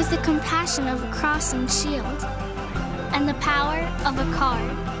with the compassion of a cross and shield and the power of a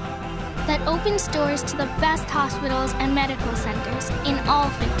card that opens doors to the best hospitals and medical centers in all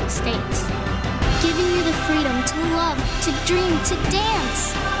 50 states, giving you the freedom to love, to dream, to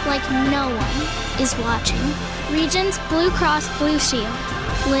dance like no one is watching. Regents Blue Cross Blue Shield.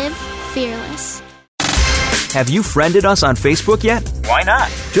 Live fearless. Have you friended us on Facebook yet? Why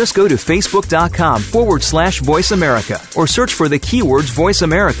not? Just go to facebook.com/Voice America or search for the keywords Voice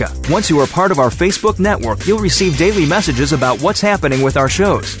America. Once you are part of our Facebook network, you'll receive daily messages about what's happening with our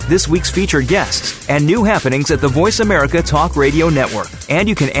shows, this week's featured guests, and new happenings at the Voice America Talk Radio Network. And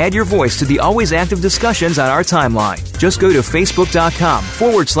you can add your voice to the always active discussions on our timeline. Just go to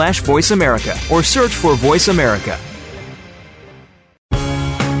facebook.com/Voice America or search for Voice America.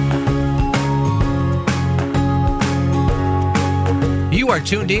 You are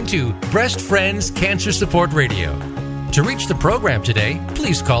tuned into Breast Friends Cancer Support Radio. To reach the program today,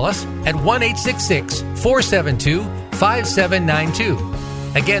 please call us at 1-866-472-5792.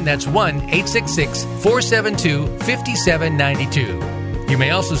 Again, that's 1-866-472-5792. You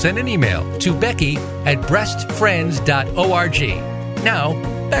may also send an email to becky@breastfriends.org. Now,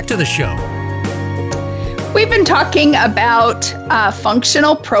 back to the show. We've been talking about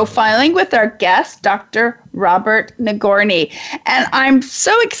functional profiling with our guest, Dr. Robert Nagorny. And I'm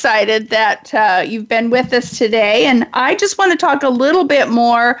so excited that you've been with us today. And I just want to talk a little bit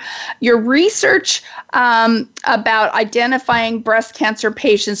more, your research about identifying breast cancer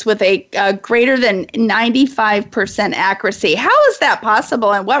patients with a greater than 95% accuracy. How is that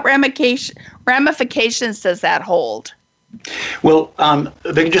possible, and what ramifications does that hold? Well,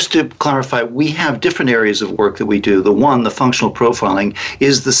 just to clarify, we have different areas of work that we do. The functional profiling,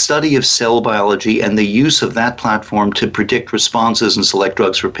 is the study of cell biology and the use of that platform to predict responses and select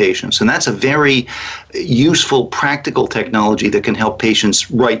drugs for patients. And that's a very useful, practical technology that can help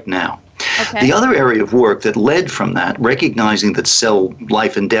patients right now. Okay. The other area of work that led from that, recognizing that cell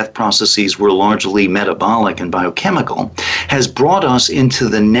life and death processes were largely metabolic and biochemical, has brought us into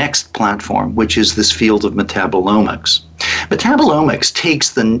the next platform, which is this field of metabolomics. Metabolomics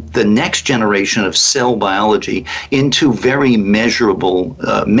takes the next generation of cell biology into very measurable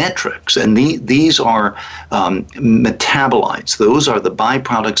metrics, and these are metabolites. Those are the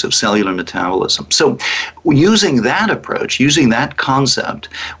byproducts of cellular metabolism. So using that approach, using that concept,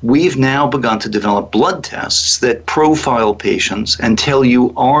 we've now begun to develop blood tests that profile patients and tell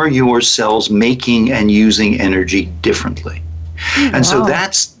you, are your cells making and using energy differently? And so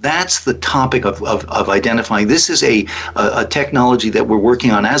that's the topic of identifying. This is a technology that we're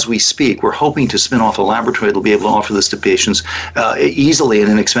working on as we speak. We're hoping to spin off a laboratory that'll be able to offer this to patients easily and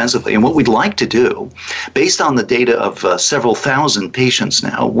inexpensively. And what we'd like to do, based on the data of several thousand patients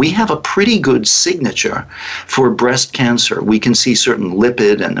now, we have a pretty good signature for breast cancer. We can see certain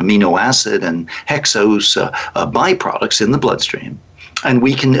lipid and amino acid and hexose byproducts in the bloodstream. And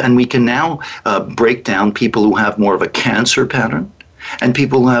we can now break down people who have more of a cancer pattern and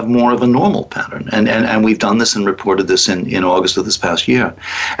people who have more of a normal pattern. And we've done this and reported this in August of this past year.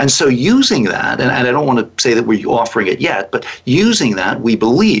 And so using that, and I don't want to say that we're offering it yet, but using that, we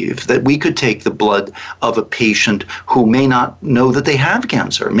believe that we could take the blood of a patient who may not know that they have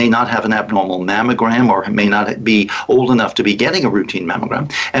cancer, may not have an abnormal mammogram, or may not be old enough to be getting a routine mammogram.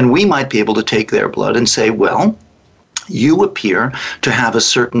 And we might be able to take their blood and say, well, you appear to have a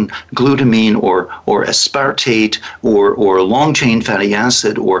certain glutamine or aspartate or long-chain fatty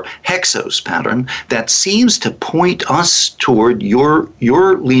acid or hexose pattern that seems to point us toward you're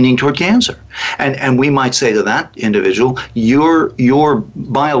leaning toward cancer. And we might say to that individual, your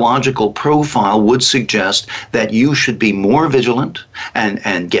biological profile would suggest that you should be more vigilant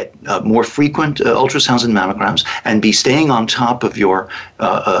and get more frequent ultrasounds and mammograms and be staying on top of your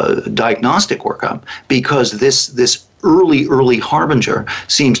diagnostic workup, because this early harbinger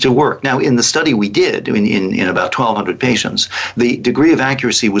seems to work. Now, in the study we did in about 1,200 patients, the degree of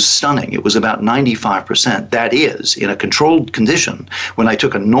accuracy was stunning. It was about 95%. That is, in a controlled condition, when I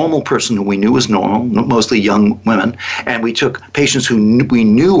took a normal person who we knew was normal, mostly young women, and we took patients who we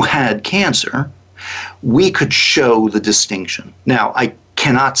knew had cancer, we could show the distinction. Now, I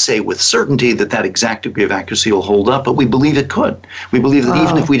cannot say with certainty that that exact degree of accuracy will hold up, but we believe it could. We believe that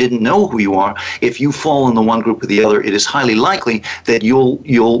even if we didn't know who you are, if you fall in the one group or the other, it is highly likely that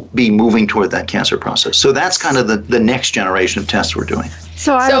you'll be moving toward that cancer process. So that's kind of the next generation of tests we're doing.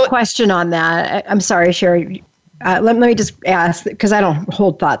 So I have a question on that. I'm sorry, Sherry. Let me just ask, because I don't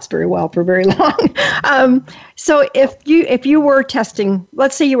hold thoughts very well for very long. So if you were testing,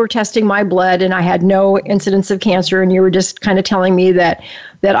 let's say you were testing my blood and I had no incidence of cancer, and you were just kind of telling me that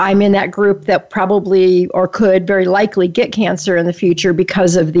I'm in that group that probably or could very likely get cancer in the future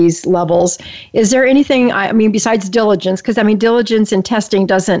because of these levels, is there anything, besides diligence, because diligence in testing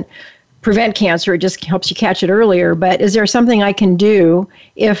doesn't prevent cancer, it just helps you catch it earlier, but is there something I can do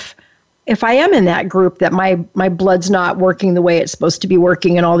if I am in that group that my blood's not working the way it's supposed to be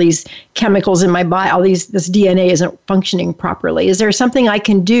working, and all these chemicals in my body, this DNA isn't functioning properly? Is there something I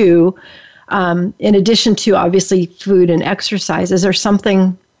can do in addition to obviously food and exercise? Is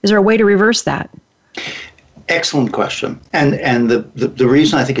there a way to reverse that? Excellent question. And the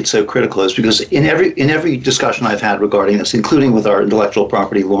reason I think it's so critical is because in every discussion I've had regarding this, including with our intellectual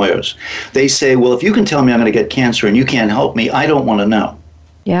property lawyers, they say, well, if you can tell me I'm going to get cancer and you can't help me, I don't want to know.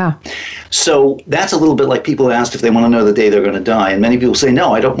 Yeah. So that's a little bit like people asked if they want to know the day they're going to die. And many people say,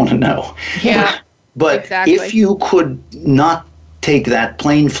 no, I don't want to know. Yeah. But exactly. If you could not take that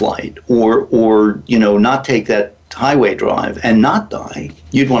plane flight or not take that highway drive and not die,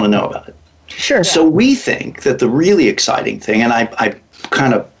 you'd want to know about it. Sure. So we think that the really exciting thing, and I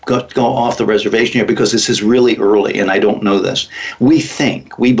kind of go off the reservation here because this is really early and I don't know this. We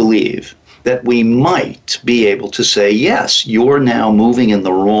believe that we might be able to say, yes, you're now moving in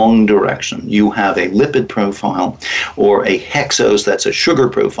the wrong direction. You have a lipid profile or a hexose, that's a sugar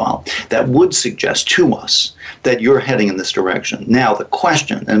profile, that would suggest to us that you're heading in this direction. Now, the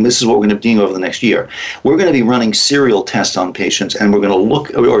question, and this is what we're going to be doing over the next year, we're going to be running serial tests on patients, and we're going to look,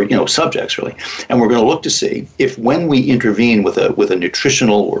 or subjects really, and we're going to look to see if when we intervene with a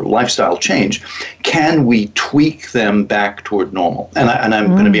nutritional or lifestyle change, can we tweak them back toward normal? And I'm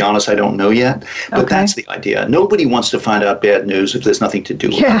going to be honest, I don't know yet, but that's the idea. Nobody wants to find out bad news if there's nothing to do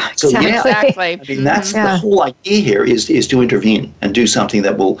with it. So exactly. That's the whole idea here is to intervene and do something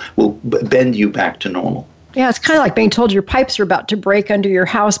that will bend you back to normal. Yeah, it's kind of like being told your pipes are about to break under your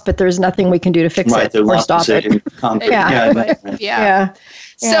house, but there's nothing we can do to fix it or stop it. Yeah.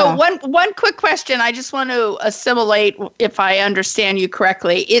 So one quick question. I just want to assimilate if I understand you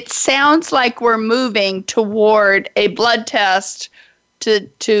correctly. It sounds like we're moving toward a blood test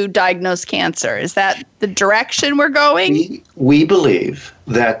to diagnose cancer. Is that the direction we're going? We believe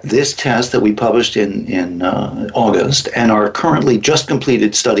that this test that we published in August and our currently just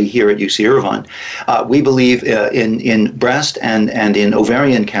completed study here at UC Irvine, we believe in breast and in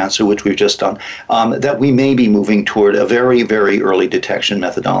ovarian cancer, which we've just done, that we may be moving toward a very, very early detection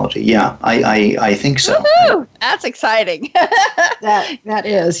methodology. Yeah, I think so. Woohoo! That's exciting. That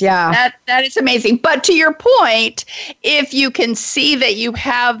is, yeah. That is amazing. But to your point, if you can see that you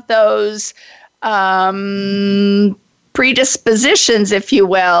have those predispositions, if you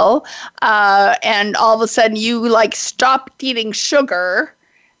will, and all of a sudden you stopped eating sugar,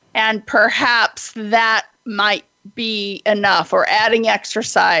 and perhaps that might be enough, or adding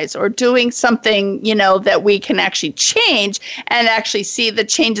exercise or doing something, that we can actually change and actually see the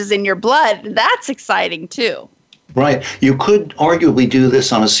changes in your blood. That's exciting too. Right. You could arguably do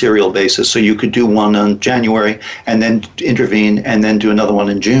this on a serial basis. So you could do one on January and then intervene and then do another one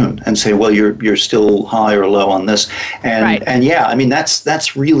in June and say, well, you're still high or low on this. And yeah,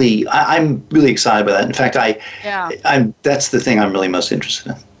 that's really, I'm really excited by that. In fact, that's the thing I'm really most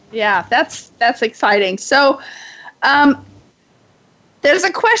interested in. Yeah, that's exciting. So there's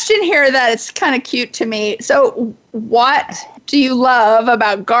a question here that is kind of cute to me. So what do you love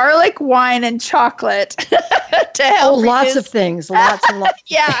about garlic, wine, and chocolate to help? Lots of things. Lots and lots.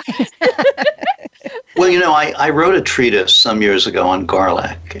 Yeah. Well, I wrote a treatise some years ago on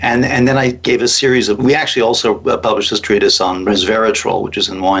garlic, and then I gave a series of, we actually also published this treatise on resveratrol, which is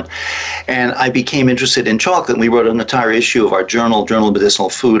in wine, and I became interested in chocolate, and we wrote an entire issue of our Journal of Medicinal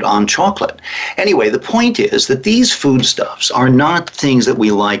Food on chocolate. Anyway, the point is that these foodstuffs are not things that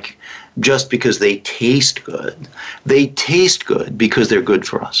we like just because they taste good. They taste good because they're good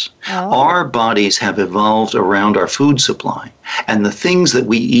for us. Oh. Our bodies have evolved around our food supply. And the things that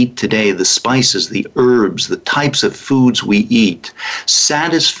we eat today, the spices, the herbs, the types of foods we eat,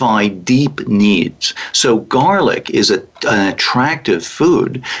 satisfy deep needs. So garlic is a an attractive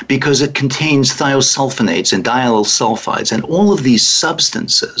food because it contains thiosulfonates and diallyl sulfides and all of these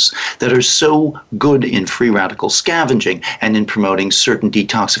substances that are so good in free radical scavenging and in promoting certain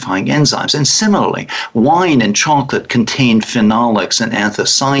detoxifying enzymes. And similarly, wine and chocolate contain phenolics and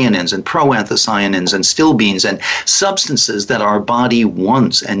anthocyanins and proanthocyanins and stilbenes and substances that our body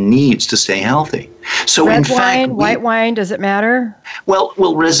wants and needs to stay healthy. So red in fact, wine, white wine, does it matter? Well,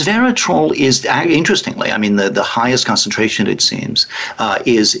 resveratrol is, interestingly, I mean, the highest concentration, it seems,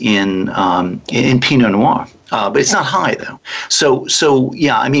 is in Pinot Noir. But it's not high, though. So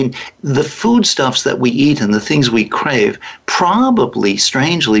yeah, I mean, the foodstuffs that we eat and the things we crave probably,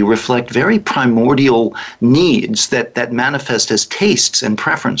 strangely, reflect very primordial needs that manifest as tastes and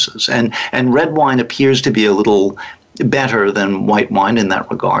preferences. And red wine appears to be a little better than white wine in that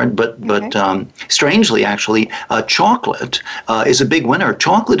regard, but strangely, actually, chocolate is a big winner.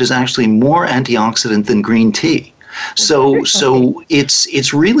 Chocolate is actually more antioxidant than green tea. So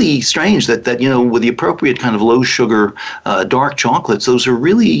it's really strange that with the appropriate kind of low sugar dark chocolates, those are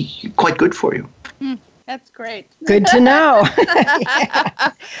really quite good for you. That's great. Good to know.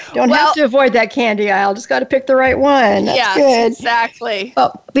 Yeah. Don't have to avoid that candy aisle. Just got to pick the right one. That's good. Exactly.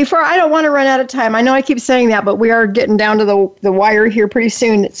 Well, I don't want to run out of time. I know I keep saying that, but we are getting down to the wire here pretty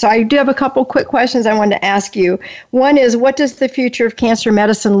soon. So I do have a couple quick questions I wanted to ask you. One is, what does the future of cancer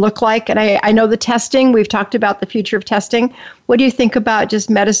medicine look like? And I know the testing. We've talked about the future of testing. What do you think about just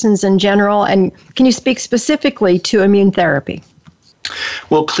medicines in general? And can you speak specifically to immune therapy?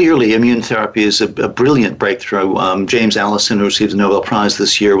 Well, clearly, immune therapy is a brilliant breakthrough. James Allison, who received the Nobel Prize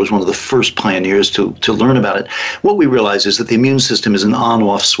this year, was one of the first pioneers to learn about it. What we realize is that the immune system is an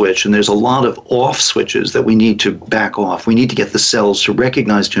on-off switch, and there's a lot of off switches that we need to back off. We need to get the cells to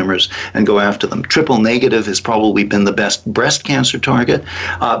recognize tumors and go after them. Triple negative has probably been the best breast cancer target,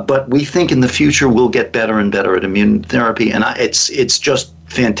 but we think in the future we'll get better and better at immune therapy, and it's just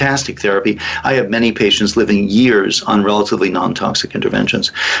fantastic therapy. I have many patients living years on relatively non-toxic interventions.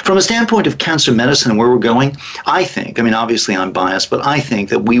 From a standpoint of cancer medicine and where we're going, I think, obviously I'm biased, but I think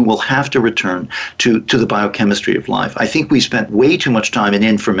that we will have to return to the biochemistry of life. I think we spent way too much time in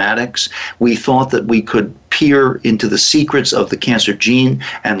informatics. We thought that we could peer into the secrets of the cancer gene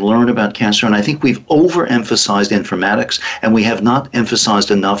and learn about cancer, and I think we've overemphasized informatics, and we have not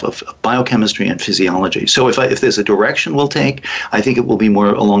emphasized enough of biochemistry and physiology. So if there's a direction we'll take, I think it will be more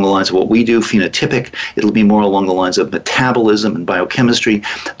along the lines of what we do, phenotypic. It'll be more along the lines of metabolism and biochemistry,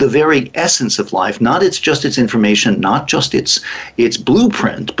 the very essence of life, not just its information, not just its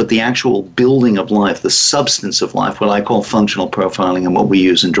blueprint, but the actual building of life, the substance of life, what I call functional profiling and what we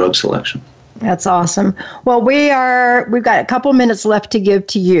use in drug selection. That's awesome. Well, we've got a couple minutes left to give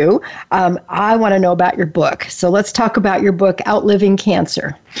to you. I want to know about your book. So let's talk about your book, Outliving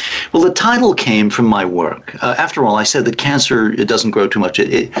Cancer. Well, the title came from my work. After all, I said that cancer, it doesn't grow too much,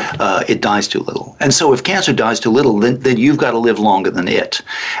 it dies too little. And so if cancer dies too little, then you've got to live longer than it.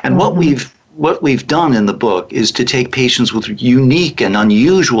 And what we've done in the book is to take patients with unique and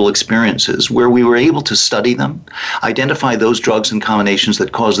unusual experiences where we were able to study them, identify those drugs and combinations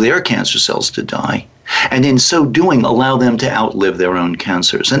that cause their cancer cells to die, and in so doing, allow them to outlive their own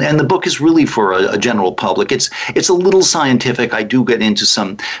cancers. And the book is really for a general public. It's a little scientific. I do get into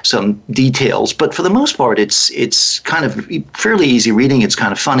some details, but for the most part, it's kind of fairly easy reading. It's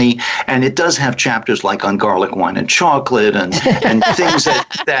kind of funny, and it does have chapters like on garlic wine and chocolate and things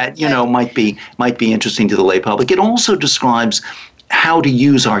that might be interesting to the lay public. It also describes how to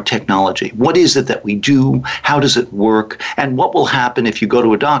use our technology. What is it that we do? How does it work? And what will happen if you go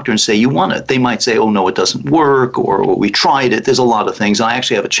to a doctor and say you want it? They might say, oh, no, it doesn't work, or we tried it. There's a lot of things. I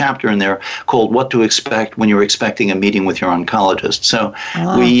actually have a chapter in there called What to Expect When You're Expecting a Meeting with Your Oncologist. So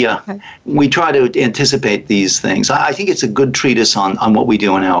we try to anticipate these things. I think it's a good treatise on what we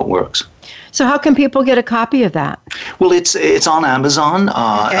do and how it works. So how can people get a copy of that? Well, it's on Amazon.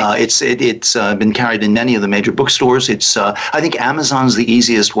 It's been carried in many of the major bookstores. I think Amazon's the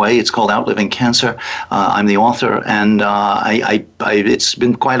easiest way. It's called Outliving Cancer. I'm the author, and it's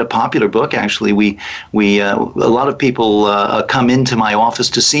been quite a popular book. Actually, a lot of people come into my office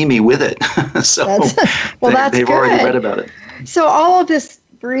to see me with it. So they've already read about it. So all of this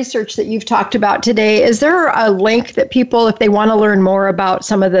research that you've talked about today, is there a link that people, if they want to learn more about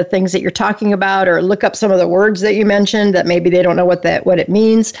some of the things that you're talking about, or look up some of the words that you mentioned that maybe they don't know what it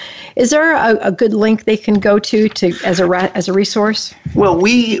means, is there a good link they can go to as a resource? Well,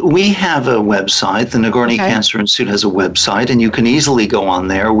 we have a website. The Nagorny Cancer Institute has a website, and you can easily go on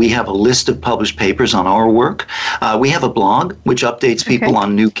there. We have a list of published papers on our work. We have a blog which updates people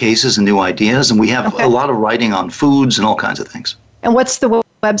on new cases and new ideas, and we have a lot of writing on foods and all kinds of things. And what's the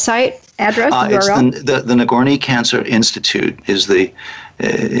website? address, It's URL? the Nagorny Cancer Institute is the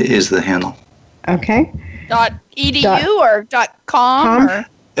handle. Okay. .edu or .com?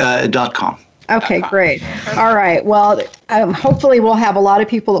 .com. Okay, great. All right. Well, hopefully we'll have a lot of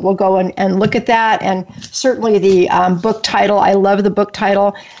people that will go and look at that. And certainly the book title, I love the book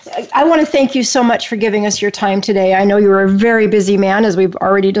title. I want to thank you so much for giving us your time today. I know you're a very busy man, as we've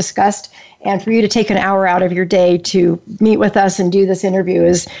already discussed. And for you to take an hour out of your day to meet with us and do this interview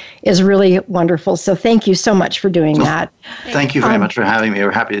is really wonderful. So thank you so much for doing that. Thank you very much for having me. We're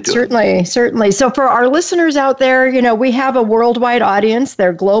happy to do it. Certainly. So for our listeners out there, we have a worldwide audience.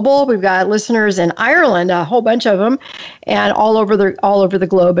 They're global. We've got listeners in Ireland, a whole bunch of them, and all over the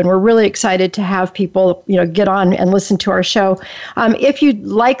globe. And we're really excited to have people, get on and listen to our show. If you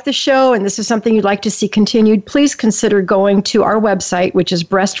like the show and this is something you'd like to see continued, please consider going to our website, which is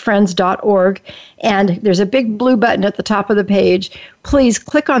breastfriends.org. And there's a big blue button at the top of the page. Please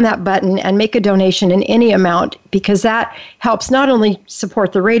click on that button and make a donation in any amount, because that helps not only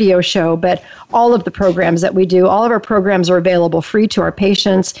support the radio show, but all of the programs that we do. All of our programs are available free to our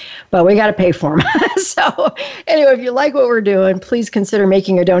patients, but we got to pay for them. So anyway, if you like what we're doing, please consider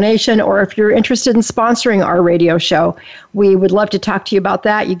making a donation. Or if you're interested in sponsoring our radio show, we would love to talk to you about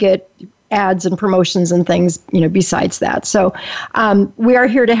that. You get ads and promotions and things, besides that. So we are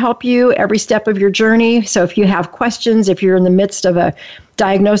here to help you every step of your journey. So if you have questions, if you're in the midst of a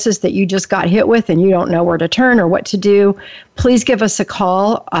diagnosis that you just got hit with and you don't know where to turn or what to do, please give us a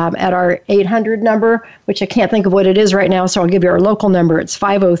call at our 800 number, which I can't think of what it is right now, so I'll give you our local number. It's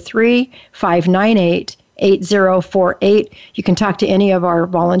 503-598-8048. You can talk to any of our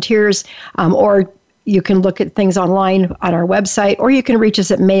volunteers, or you can look at things online on our website, or you can reach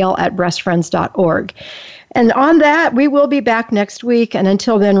us at mail@breastfriends.org. And on that, we will be back next week. And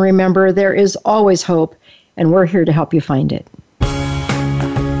until then, remember, there is always hope, and we're here to help you find it.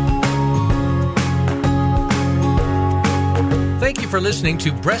 Thank you for listening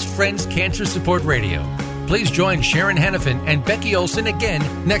to Breast Friends Cancer Support Radio. Please join Sharon Hennepin and Becky Olson again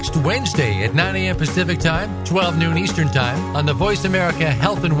next Wednesday at 9 a.m. Pacific Time, 12 noon Eastern Time on the Voice America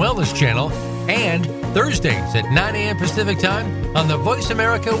Health and Wellness Channel, and Thursdays at 9 a.m. Pacific Time on the Voice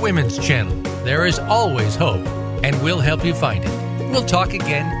America Women's Channel. There is always hope, and we'll help you find it. We'll talk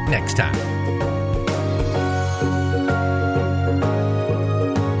again next time.